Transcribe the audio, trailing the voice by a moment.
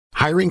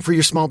Hiring for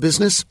your small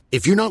business?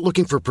 If you're not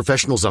looking for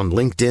professionals on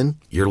LinkedIn,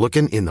 you're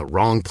looking in the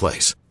wrong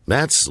place.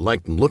 That's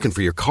like looking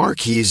for your car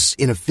keys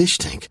in a fish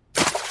tank.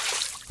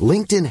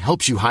 LinkedIn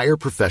helps you hire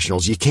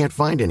professionals you can't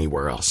find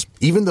anywhere else,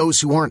 even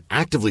those who aren't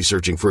actively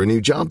searching for a new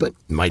job but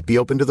might be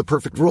open to the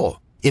perfect role.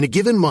 In a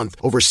given month,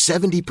 over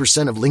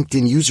 70% of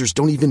LinkedIn users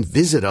don't even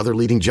visit other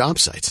leading job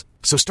sites.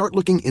 So start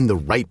looking in the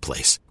right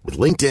place. With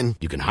LinkedIn,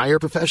 you can hire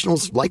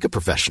professionals like a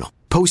professional.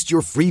 Post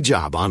your free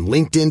job on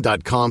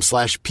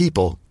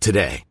linkedin.com/people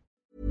today.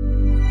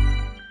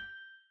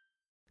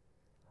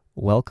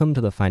 Welcome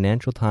to the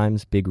Financial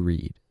Times Big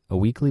Read, a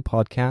weekly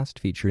podcast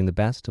featuring the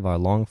best of our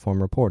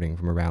long-form reporting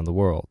from around the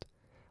world.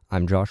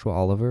 I'm Joshua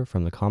Oliver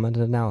from the Comment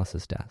and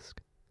Analysis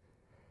Desk.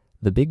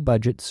 The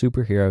big-budget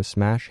superhero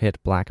smash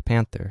hit Black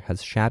Panther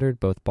has shattered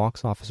both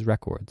box office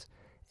records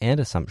and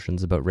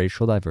assumptions about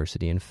racial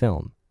diversity in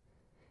film.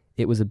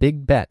 It was a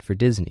big bet for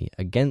Disney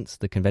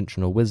against the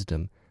conventional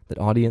wisdom that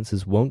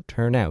audiences won't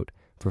turn out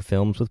for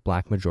films with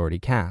black majority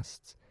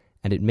casts,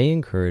 and it may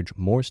encourage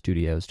more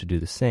studios to do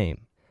the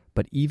same.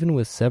 But even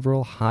with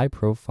several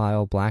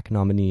high-profile black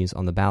nominees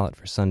on the ballot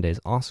for Sunday's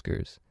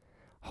Oscars,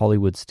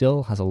 Hollywood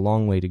still has a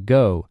long way to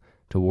go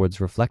towards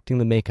reflecting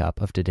the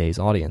makeup of today's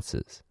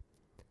audiences.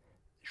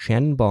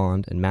 Shannon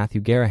Bond and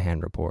Matthew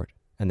Garahan report,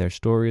 and their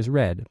story is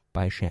read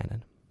by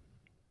Shannon.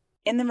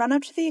 In the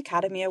run-up to the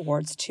Academy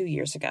Awards 2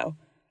 years ago,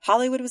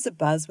 Hollywood was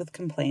abuzz with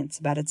complaints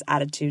about its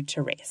attitude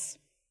to race.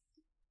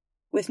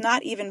 With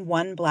not even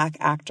one black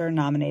actor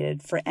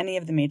nominated for any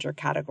of the major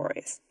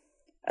categories,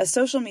 a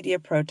social media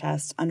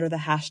protest under the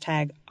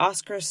hashtag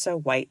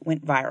 #OscarsSoWhite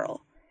went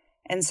viral,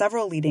 and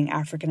several leading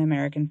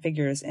African-American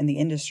figures in the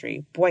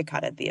industry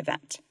boycotted the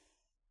event.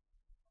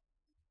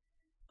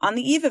 On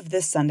the eve of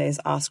this Sunday's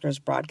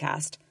Oscars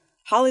broadcast,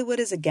 Hollywood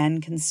is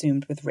again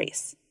consumed with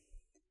race.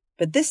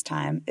 But this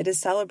time, it is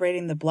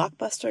celebrating the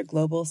blockbuster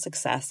global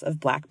success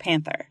of Black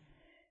Panther,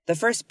 the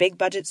first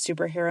big-budget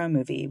superhero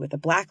movie with a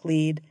black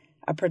lead,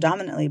 a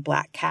predominantly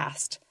black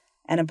cast,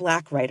 and a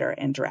black writer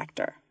and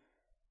director.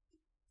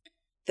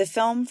 The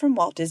film from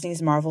Walt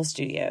Disney's Marvel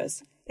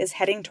Studios is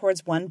heading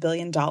towards $1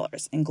 billion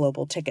in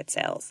global ticket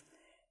sales,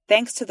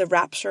 thanks to the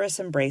rapturous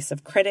embrace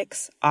of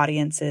critics,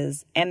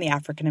 audiences, and the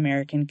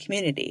African-American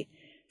community,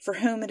 for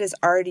whom it has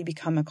already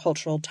become a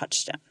cultural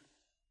touchstone.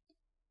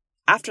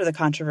 After the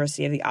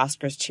controversy of the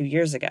Oscars 2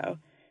 years ago,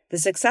 the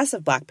success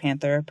of Black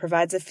Panther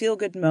provides a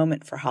feel-good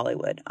moment for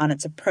Hollywood on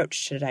its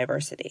approach to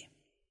diversity.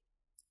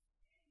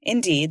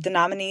 Indeed, the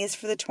nominees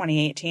for the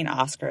 2018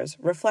 Oscars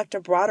reflect a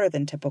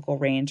broader-than-typical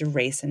range of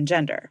race and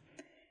gender,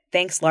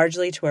 thanks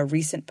largely to a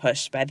recent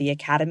push by the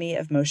Academy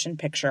of Motion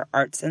Picture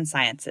Arts and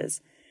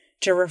Sciences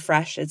to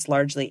refresh its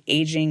largely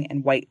aging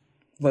and white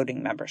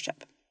voting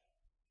membership.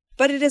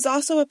 But it is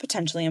also a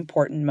potentially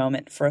important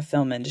moment for a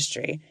film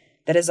industry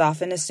that has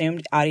often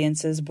assumed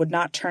audiences would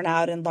not turn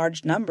out in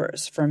large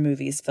numbers for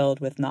movies filled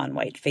with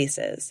non-white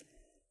faces,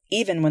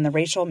 even when the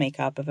racial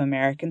makeup of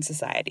American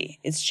society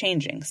is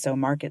changing so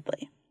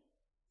markedly.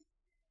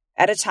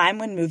 At a time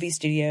when movie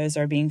studios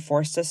are being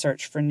forced to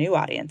search for new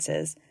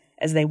audiences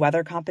as they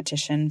weather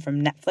competition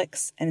from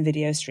Netflix and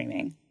video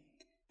streaming,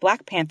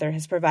 Black Panther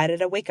has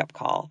provided a wake-up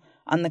call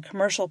on the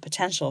commercial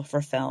potential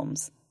for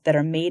films that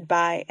are made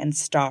by and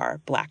star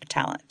black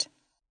talent.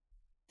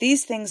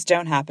 These things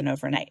don't happen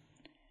overnight,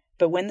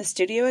 but when the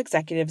studio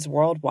executives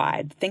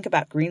worldwide think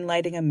about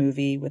greenlighting a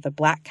movie with a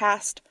black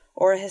cast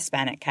or a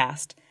Hispanic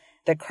cast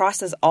that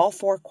crosses all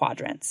four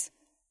quadrants,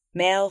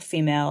 male,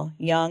 female,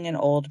 young, and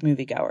old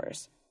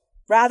moviegoers,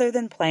 rather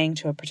than playing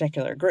to a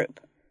particular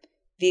group,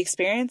 the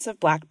experience of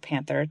Black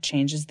Panther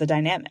changes the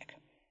dynamic,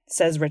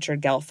 says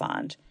Richard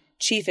Gelfond,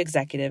 chief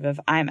executive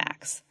of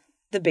IMAX,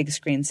 the big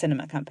screen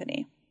cinema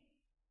company.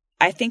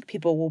 I think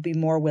people will be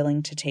more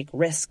willing to take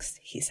risks,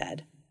 he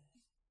said.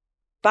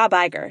 Bob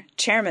Iger,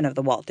 chairman of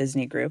the Walt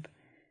Disney Group,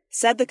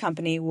 said the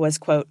company was,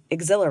 quote,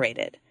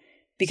 exhilarated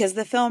because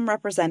the film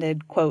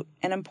represented, quote,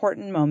 an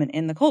important moment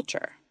in the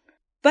culture.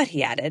 But,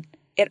 he added,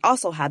 it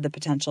also had the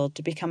potential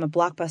to become a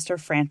blockbuster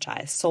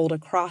franchise sold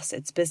across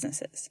its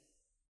businesses.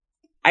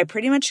 I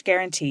pretty much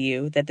guarantee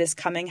you that this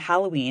coming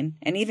Halloween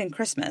and even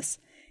Christmas,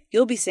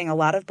 you'll be seeing a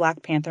lot of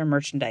Black Panther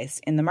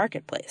merchandise in the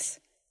marketplace,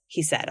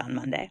 he said on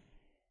Monday.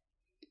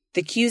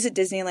 The queues at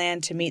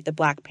Disneyland to meet the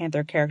Black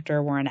Panther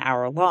character were an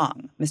hour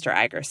long, Mr.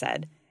 Iger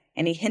said,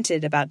 and he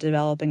hinted about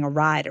developing a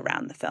ride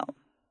around the film.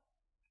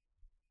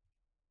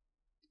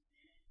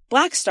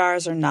 Black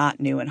stars are not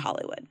new in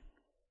Hollywood.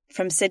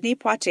 From Sidney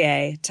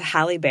Poitier to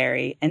Halle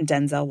Berry and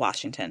Denzel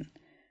Washington,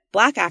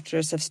 black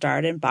actors have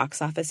starred in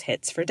box office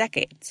hits for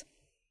decades.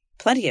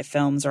 Plenty of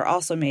films are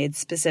also made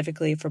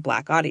specifically for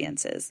black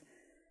audiences,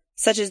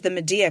 such as the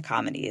Medea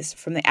comedies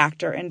from the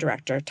actor and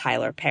director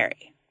Tyler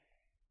Perry.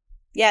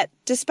 Yet,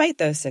 despite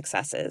those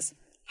successes,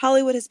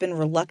 Hollywood has been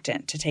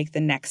reluctant to take the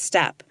next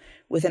step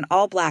with an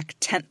all-black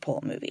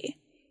tentpole movie,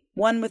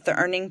 one with the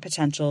earning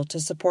potential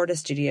to support a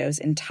studio's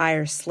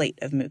entire slate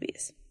of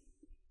movies.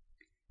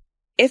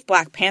 If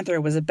Black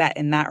Panther was a bet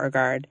in that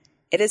regard,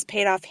 it has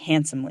paid off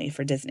handsomely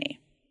for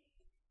Disney.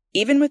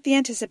 Even with the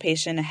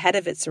anticipation ahead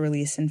of its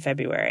release in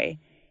February,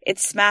 it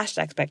smashed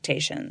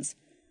expectations,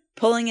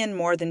 pulling in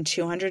more than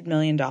 $200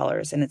 million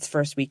in its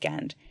first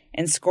weekend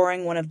and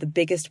scoring one of the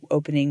biggest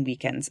opening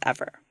weekends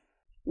ever.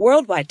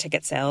 Worldwide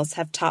ticket sales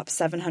have topped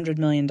 $700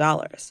 million,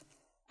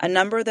 a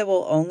number that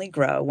will only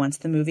grow once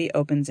the movie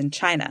opens in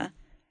China,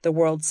 the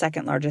world's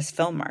second-largest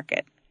film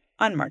market,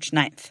 on March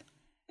 9th.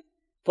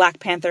 Black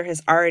Panther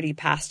has already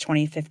passed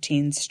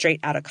 2015's Straight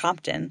Outta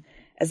Compton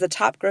as the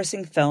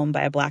top-grossing film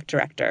by a Black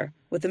director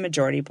with a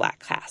majority Black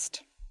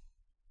cast.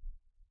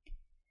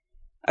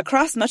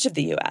 Across much of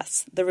the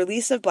U.S., the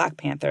release of Black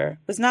Panther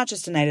was not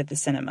just a night at the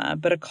cinema,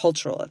 but a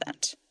cultural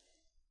event.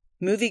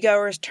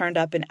 Moviegoers turned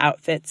up in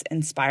outfits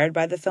inspired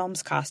by the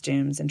film's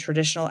costumes and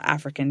traditional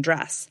African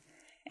dress,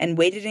 and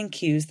waited in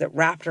queues that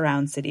wrapped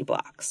around city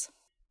blocks.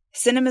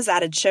 Cinemas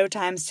added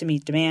showtimes to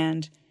meet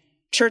demand.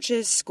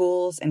 Churches,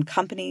 schools, and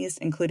companies,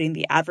 including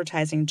the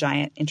advertising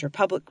giant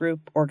Interpublic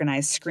Group,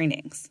 organized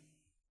screenings.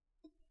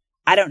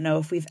 I don't know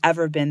if we've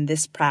ever been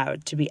this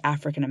proud to be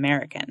African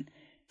American,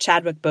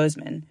 Chadwick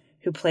Boseman,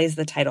 who plays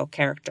the title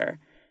character,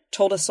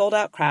 told a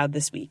sold-out crowd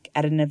this week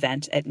at an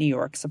event at New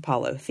York's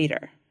Apollo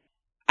Theater.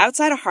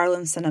 Outside a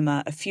Harlem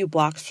cinema a few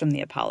blocks from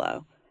the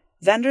Apollo,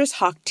 vendors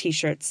hawked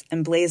T-shirts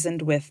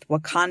emblazoned with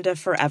Wakanda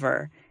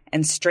Forever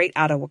and Straight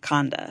Outta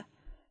Wakanda,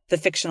 the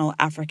fictional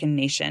African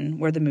nation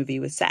where the movie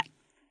was set.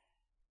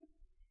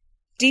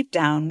 Deep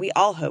down, we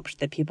all hoped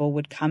that people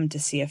would come to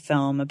see a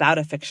film about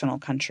a fictional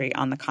country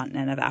on the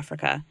continent of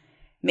Africa,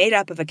 made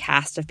up of a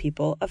cast of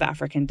people of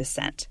African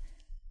descent,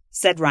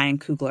 said Ryan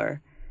Coogler,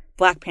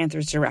 Black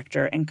Panther's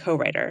director and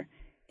co-writer,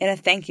 in a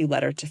thank you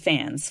letter to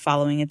fans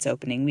following its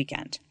opening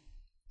weekend.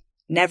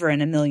 Never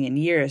in a million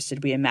years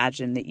did we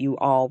imagine that you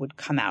all would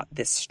come out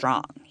this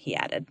strong, he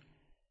added.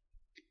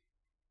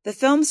 The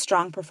film's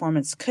strong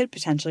performance could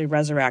potentially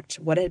resurrect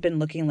what had been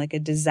looking like a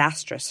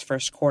disastrous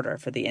first quarter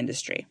for the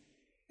industry.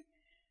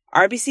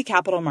 RBC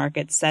Capital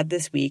Markets said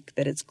this week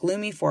that its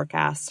gloomy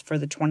forecasts for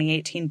the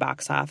 2018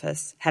 box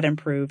office had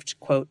improved,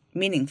 quote,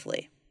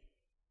 meaningfully.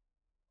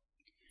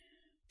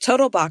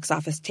 Total box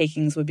office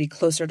takings would be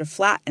closer to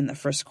flat in the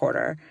first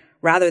quarter,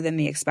 rather than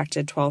the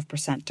expected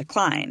 12%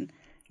 decline,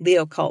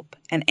 Leo Culp,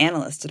 an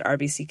analyst at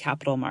RBC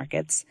Capital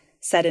Markets,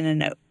 said in a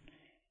note,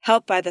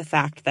 helped by the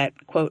fact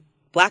that, quote,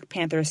 Black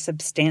Panther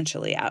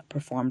substantially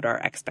outperformed our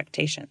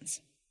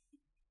expectations.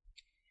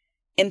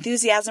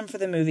 Enthusiasm for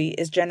the movie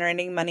is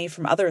generating money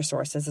from other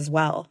sources as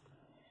well.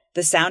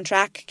 The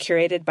soundtrack,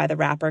 curated by the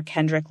rapper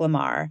Kendrick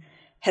Lamar,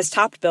 has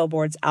topped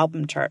Billboard's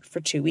album chart for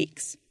 2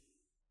 weeks.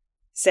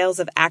 Sales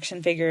of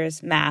action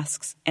figures,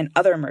 masks, and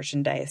other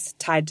merchandise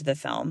tied to the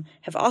film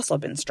have also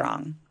been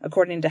strong,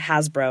 according to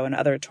Hasbro and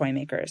other toy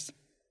makers.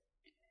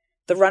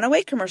 The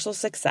runaway commercial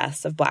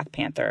success of Black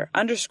Panther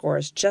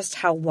underscores just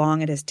how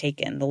long it has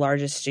taken the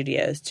largest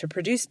studios to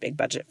produce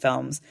big-budget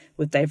films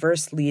with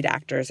diverse lead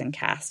actors and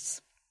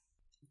casts.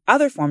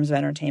 Other forms of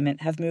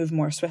entertainment have moved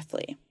more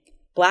swiftly.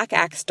 Black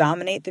acts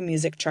dominate the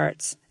music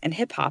charts, and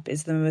hip-hop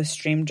is the most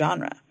streamed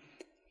genre,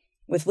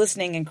 with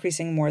listening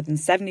increasing more than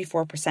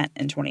 74%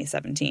 in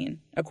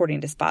 2017,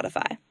 according to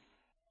Spotify.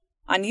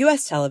 On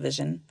U.S.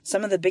 television,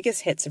 some of the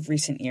biggest hits of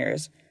recent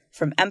years,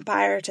 from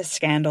Empire to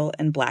Scandal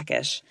and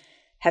Blackish,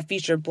 have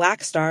featured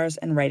Black stars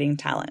and writing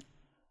talent,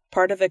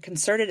 part of a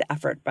concerted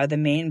effort by the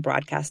main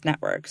broadcast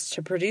networks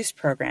to produce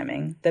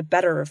programming that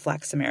better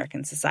reflects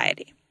American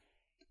society.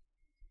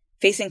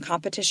 Facing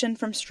competition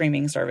from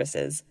streaming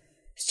services,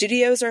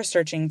 studios are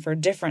searching for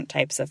different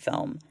types of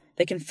film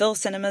that can fill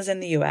cinemas in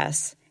the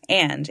U.S.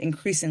 and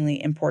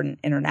increasingly important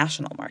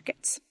international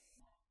markets.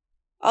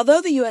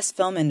 Although the U.S.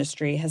 film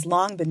industry has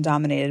long been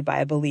dominated by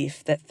a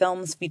belief that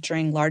films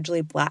featuring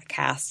largely Black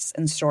casts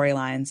and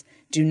storylines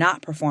do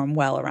not perform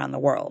well around the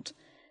world,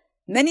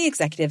 many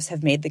executives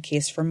have made the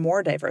case for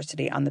more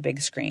diversity on the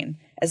big screen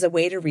as a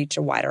way to reach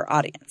a wider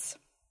audience.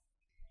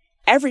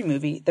 Every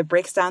movie that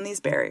breaks down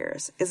these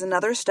barriers is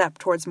another step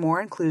towards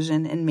more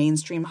inclusion in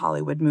mainstream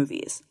Hollywood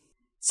movies,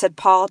 said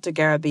Paul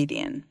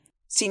DeGarabedian,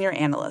 senior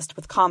analyst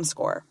with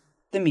ComScore,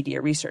 the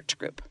media research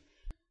group.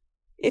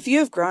 If you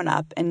have grown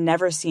up and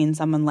never seen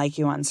someone like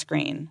you on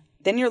screen,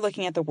 then you're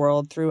looking at the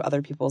world through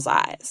other people's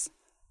eyes.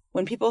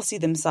 When people see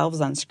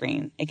themselves on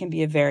screen, it can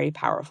be a very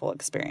powerful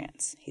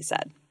experience, he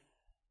said.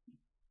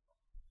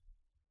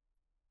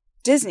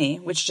 Disney,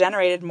 which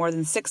generated more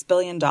than $6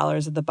 billion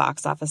at the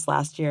box office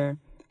last year,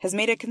 has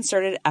made a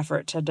concerted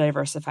effort to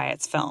diversify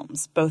its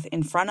films, both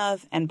in front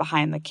of and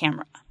behind the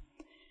camera.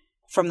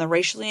 From the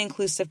racially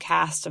inclusive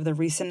cast of the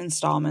recent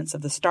installments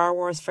of the Star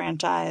Wars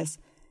franchise,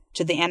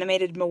 to the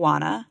animated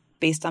Moana,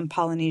 based on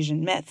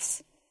Polynesian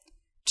myths,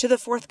 to the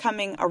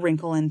forthcoming A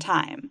Wrinkle in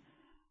Time,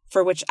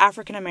 for which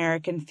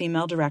African-American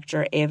female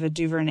director Ava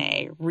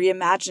DuVernay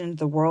reimagined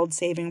the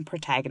world-saving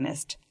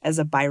protagonist as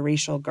a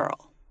biracial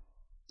girl.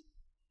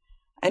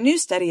 A new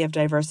study of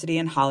diversity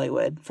in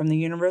Hollywood from the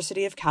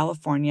University of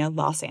California,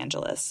 Los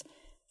Angeles,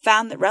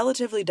 found that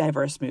relatively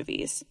diverse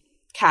movies,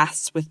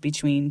 casts with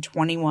between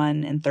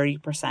 21 and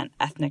 30%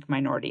 ethnic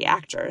minority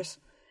actors,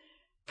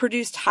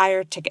 produced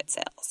higher ticket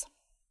sales.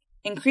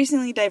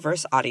 Increasingly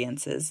diverse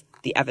audiences,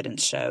 the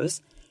evidence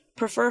shows,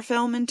 prefer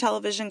film and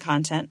television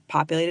content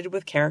populated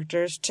with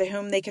characters to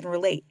whom they can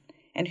relate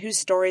and whose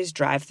stories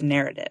drive the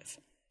narrative,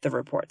 the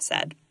report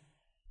said.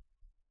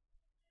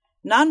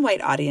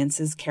 Non-white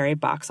audiences carry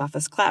box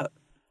office clout.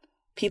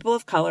 People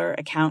of color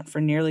account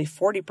for nearly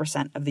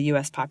 40% of the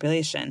U.S.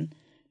 population,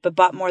 but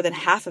bought more than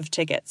half of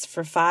tickets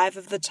for 5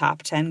 of the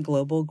top 10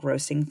 global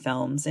grossing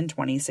films in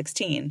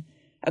 2016,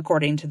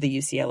 according to the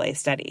UCLA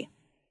study.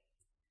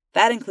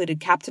 That included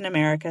Captain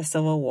America: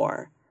 Civil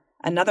War,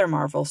 another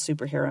Marvel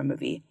superhero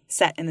movie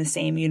set in the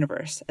same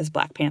universe as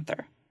Black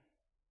Panther.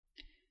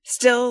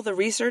 Still, the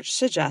research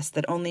suggests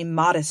that only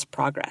modest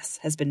progress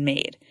has been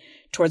made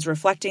towards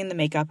reflecting the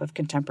makeup of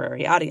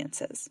contemporary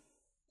audiences.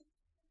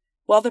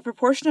 While the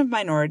proportion of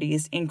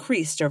minorities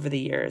increased over the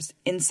years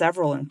in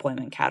several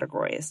employment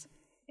categories,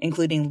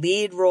 including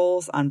lead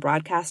roles on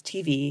broadcast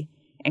TV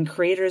and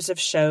creators of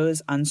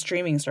shows on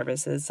streaming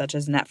services such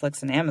as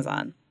Netflix and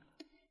Amazon,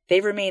 they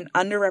remain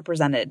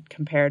underrepresented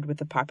compared with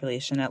the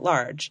population at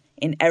large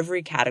in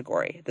every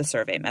category the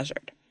survey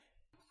measured.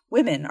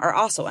 Women are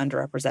also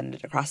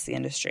underrepresented across the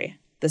industry,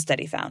 the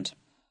study found.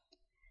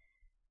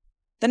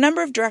 The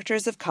number of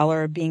directors of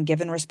color being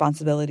given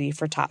responsibility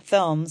for top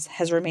films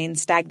has remained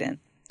stagnant,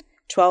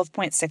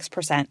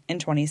 12.6% in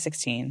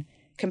 2016,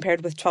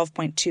 compared with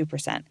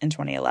 12.2% in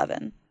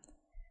 2011.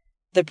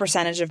 The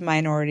percentage of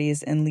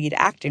minorities in lead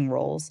acting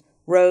roles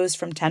rose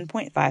from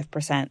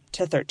 10.5%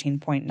 to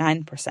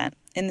 13.9%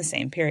 in the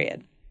same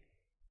period.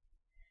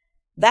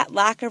 That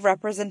lack of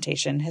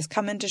representation has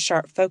come into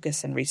sharp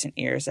focus in recent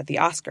years at the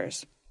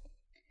Oscars.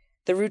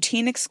 The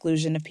routine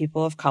exclusion of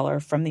people of color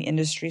from the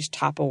industry's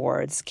top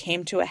awards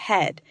came to a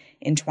head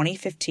in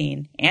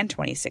 2015 and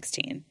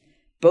 2016,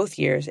 both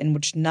years in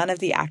which none of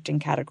the acting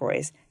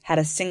categories had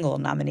a single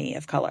nominee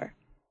of color.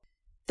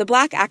 The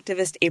Black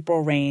activist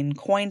April Reign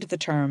coined the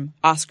term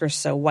 "Oscars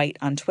so white"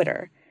 on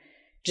Twitter,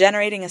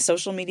 generating a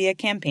social media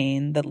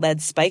campaign that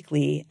led Spike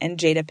Lee and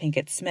Jada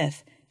Pinkett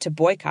Smith to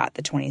boycott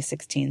the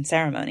 2016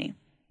 ceremony.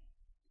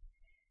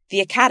 The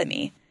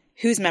Academy,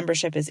 whose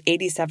membership is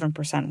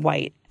 87%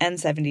 white and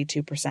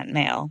 72%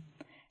 male,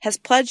 has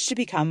pledged to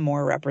become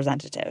more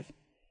representative.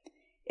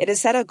 It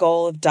has set a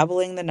goal of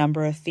doubling the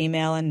number of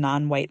female and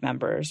non-white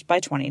members by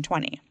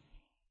 2020.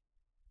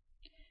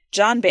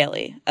 John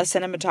Bailey, a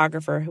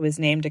cinematographer who was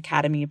named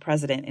Academy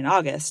president in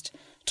August,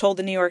 told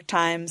the New York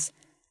Times,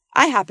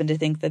 "I happen to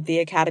think that the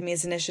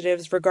Academy's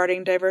initiatives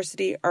regarding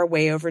diversity are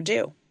way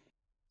overdue."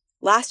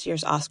 Last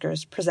year's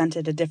Oscars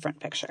presented a different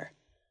picture.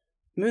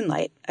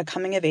 Moonlight, a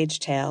coming-of-age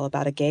tale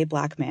about a gay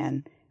Black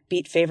man,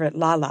 beat favorite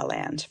La La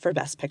Land for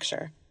Best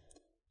Picture.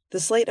 The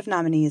slate of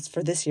nominees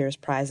for this year's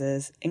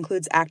prizes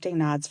includes acting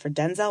nods for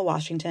Denzel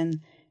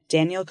Washington,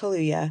 Daniel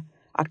Kaluuya,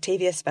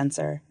 Octavia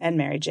Spencer, and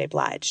Mary J.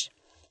 Blige.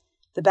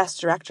 The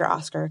Best Director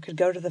Oscar could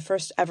go to the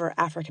first-ever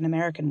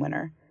African-American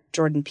winner,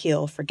 Jordan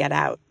Peele, for Get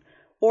Out,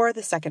 or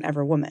the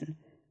second-ever woman,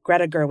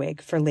 Greta Gerwig,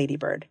 for Lady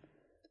Bird.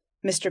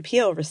 Mr.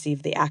 Peele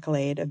received the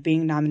accolade of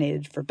being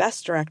nominated for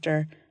Best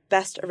Director,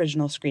 Best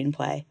Original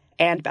Screenplay,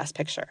 and Best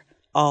Picture,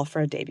 all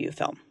for a debut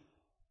film.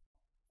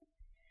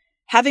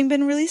 Having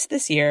been released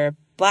this year,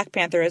 Black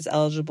Panther is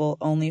eligible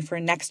only for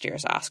next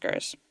year's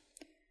Oscars.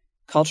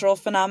 Cultural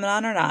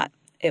phenomenon or not,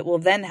 it will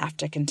then have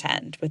to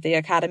contend with the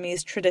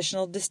Academy's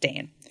traditional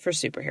disdain for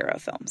superhero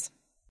films.